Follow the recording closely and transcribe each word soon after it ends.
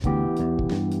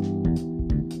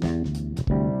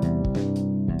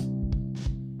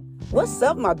What's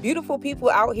up, my beautiful people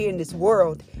out here in this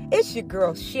world? It's your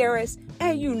girl, Sheris,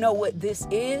 and you know what this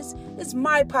is. It's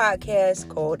my podcast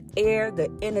called Air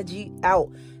the Energy Out.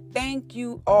 Thank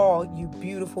you all, you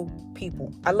beautiful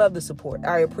people. I love the support.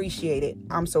 I appreciate it.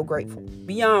 I'm so grateful.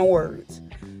 Beyond words.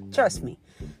 Trust me.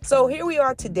 So here we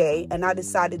are today, and I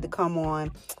decided to come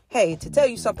on, to tell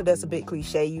you something that's a bit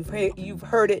cliche. You've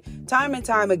heard it time and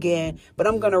time again, but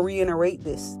I'm going to reiterate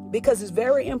this because it's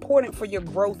very important for your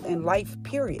growth in life,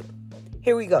 period.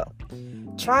 Here we go.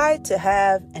 Try to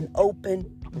have an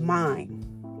open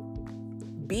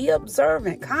mind. Be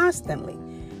observant constantly.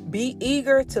 Be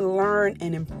eager to learn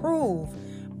and improve,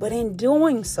 but in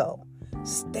doing so,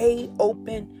 stay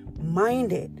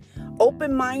open-minded.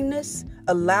 Open-mindedness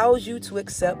allows you to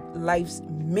accept life's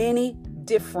many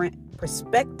different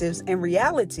perspectives and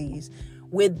realities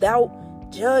without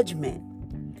judgment.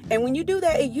 And when you do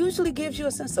that, it usually gives you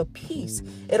a sense of peace.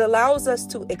 It allows us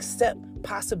to accept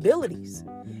possibilities.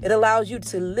 It allows you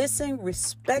to listen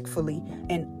respectfully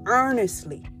and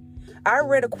earnestly. I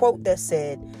read a quote that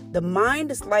said, "The mind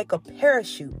is like a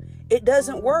parachute. It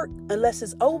doesn't work unless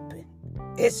it's open."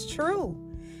 It's true.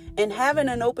 And having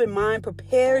an open mind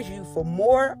prepares you for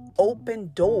more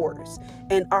open doors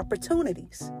and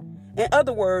opportunities. In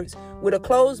other words, with a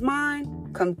closed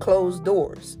mind come closed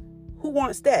doors. Who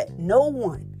wants that? No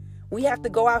one. We have to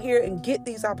go out here and get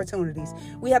these opportunities.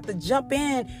 We have to jump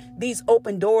in these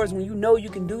open doors when you know you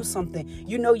can do something.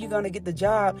 You know you're going to get the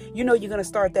job. You know you're going to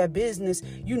start that business.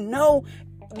 You know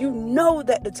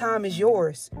that the time is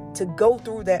yours to go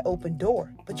through that open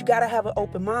door. But you got to have an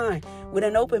open mind. With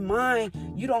an open mind,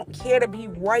 you don't care to be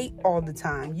right all the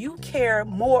time. You care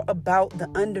more about the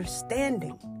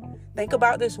understanding. Think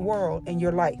about this world and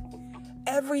your life.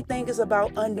 Everything is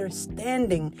about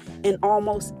understanding in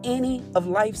almost any of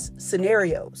life's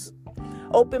scenarios.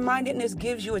 Open-mindedness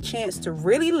gives you a chance to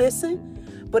really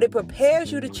listen, but it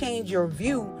prepares you to change your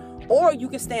view, or you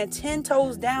can stand 10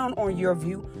 toes down on your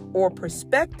view or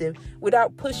perspective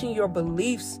without pushing your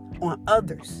beliefs on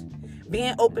others.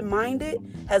 Being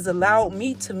open-minded has allowed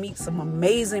me to meet some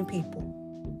amazing people.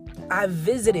 I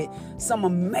visited some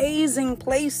amazing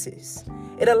places.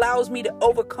 It allows me to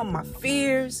overcome my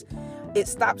fears. It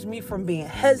stops me from being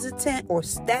hesitant or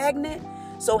stagnant.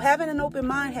 So having an open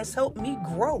mind has helped me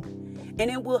grow. And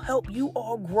it will help you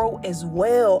all grow as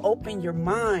well. Open your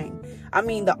mind. I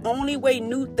mean, the only way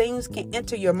new things can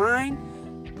enter your mind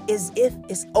is if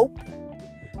it's open.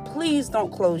 Please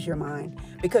don't close your mind.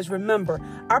 Because remember,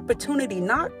 opportunity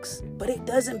knocks, but it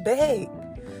doesn't beg.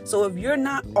 So if you're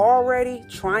not already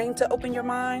trying to open your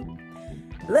mind,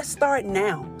 let's start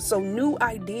now so new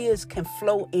ideas can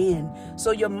flow in,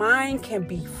 so your mind can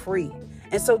be free,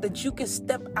 and so that you can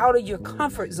step out of your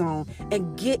comfort zone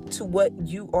and get to what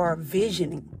you are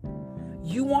visioning.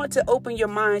 You want to open your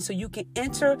mind so you can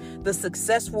enter the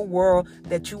successful world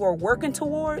that you are working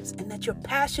towards and that you're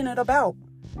passionate about.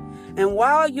 And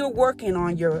while you're working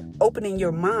on opening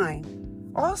your mind,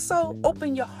 also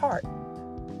open your heart.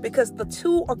 Because the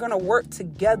two are going to work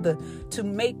together to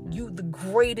make you the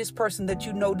greatest person that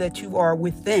you know that you are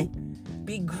within.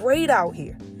 Be great out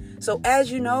here. So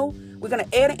as you know, we're going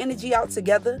to air the energy out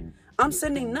together. I'm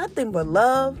sending nothing but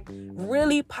love,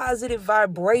 really positive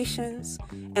vibrations.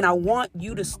 And I want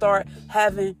you to start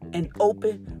having an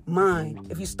open mind.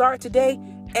 If you start today,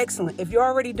 excellent. If you're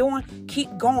already doing,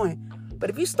 keep going. But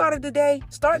if you started today,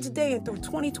 start today and through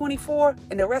 2024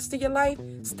 and the rest of your life,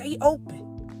 stay open.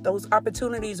 Those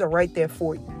opportunities are right there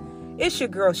for you. It's your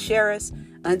girl, Sheris.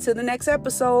 Until the next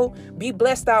episode, be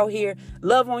blessed out here.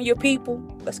 Love on your people.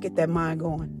 Let's get that mind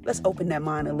going. Let's open that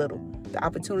mind a little. The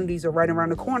opportunities are right around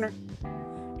the corner.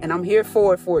 And I'm here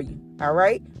for it for you. All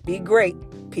right? Be great.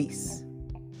 Peace.